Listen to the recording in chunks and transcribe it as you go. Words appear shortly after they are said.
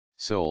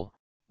Seoul,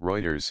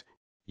 Reuters.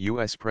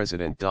 U.S.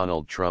 President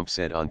Donald Trump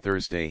said on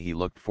Thursday he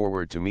looked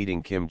forward to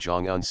meeting Kim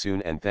Jong Un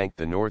soon and thanked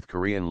the North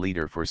Korean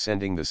leader for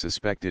sending the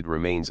suspected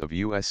remains of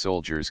U.S.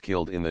 soldiers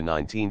killed in the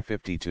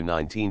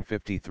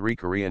 1950-1953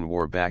 Korean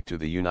War back to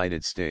the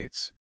United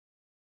States.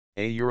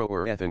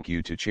 Thank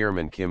you to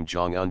Chairman Kim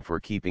Jong Un for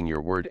keeping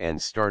your word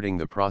and starting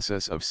the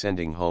process of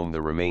sending home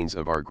the remains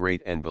of our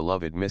great and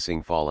beloved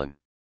missing fallen.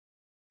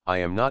 I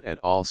am not at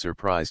all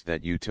surprised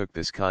that you took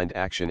this kind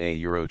action,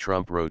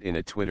 Trump wrote in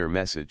a Twitter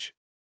message.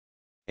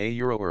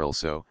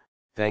 Also,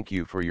 thank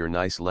you for your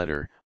nice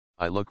letter,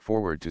 I look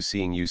forward to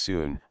seeing you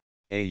soon,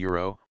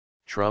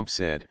 Trump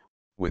said,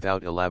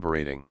 without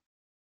elaborating.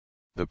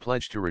 The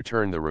pledge to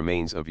return the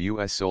remains of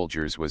U.S.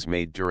 soldiers was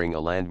made during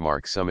a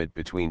landmark summit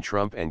between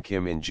Trump and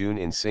Kim in June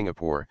in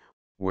Singapore,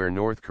 where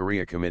North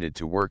Korea committed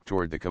to work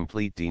toward the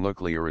complete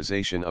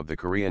denuclearization of the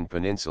Korean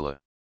peninsula.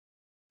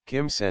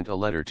 Kim sent a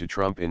letter to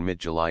Trump in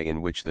mid-July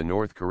in which the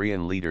North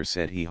Korean leader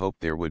said he hoped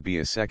there would be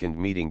a second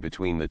meeting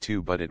between the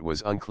two, but it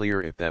was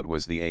unclear if that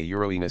was the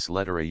Eunice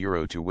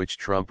letter to which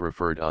Trump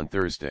referred on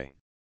Thursday.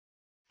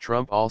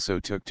 Trump also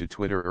took to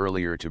Twitter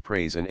earlier to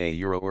praise an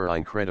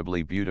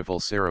incredibly beautiful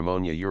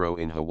ceremony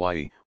in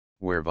Hawaii,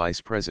 where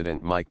Vice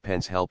President Mike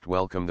Pence helped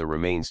welcome the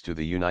remains to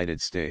the United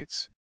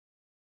States.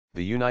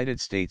 The United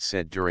States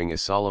said during a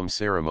solemn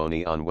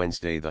ceremony on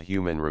Wednesday the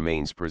human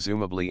remains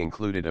presumably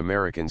included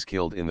Americans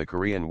killed in the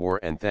Korean War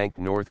and thanked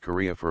North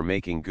Korea for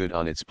making good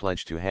on its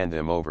pledge to hand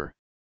them over.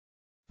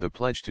 The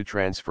pledge to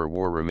transfer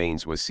war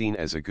remains was seen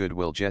as a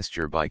goodwill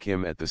gesture by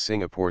Kim at the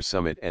Singapore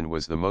summit and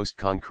was the most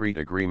concrete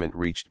agreement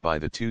reached by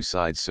the two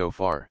sides so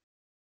far.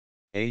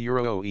 I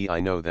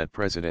know that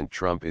President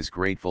Trump is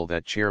grateful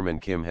that Chairman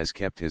Kim has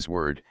kept his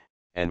word,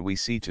 and we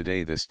see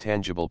today this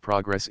tangible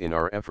progress in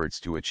our efforts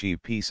to achieve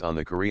peace on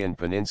the Korean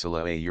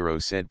peninsula,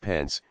 said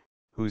Pence,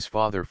 whose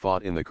father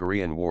fought in the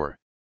Korean War.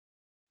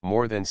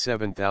 More than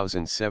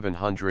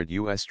 7,700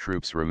 U.S.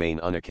 troops remain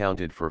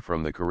unaccounted for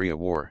from the Korea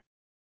War.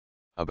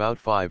 About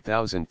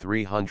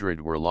 5,300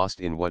 were lost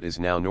in what is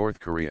now North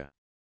Korea.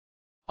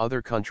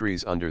 Other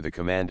countries under the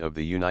command of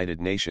the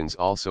United Nations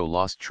also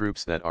lost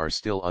troops that are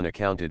still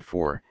unaccounted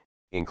for,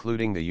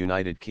 including the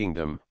United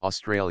Kingdom,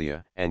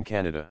 Australia, and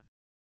Canada.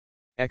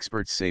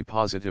 Experts say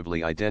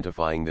positively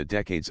identifying the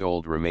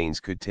decades-old remains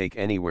could take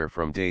anywhere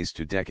from days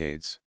to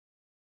decades.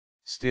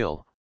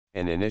 Still,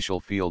 an initial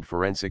field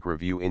forensic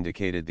review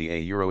indicated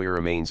the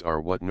remains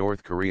are what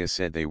North Korea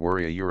said they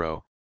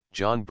were.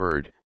 John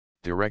Byrd,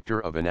 Director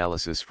of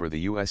Analysis for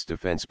the U.S.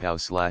 Defense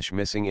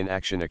POW/Missing in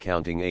Action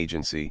Accounting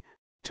Agency,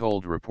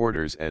 told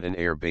reporters at an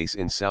air base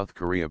in South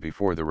Korea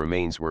before the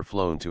remains were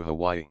flown to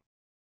Hawaii.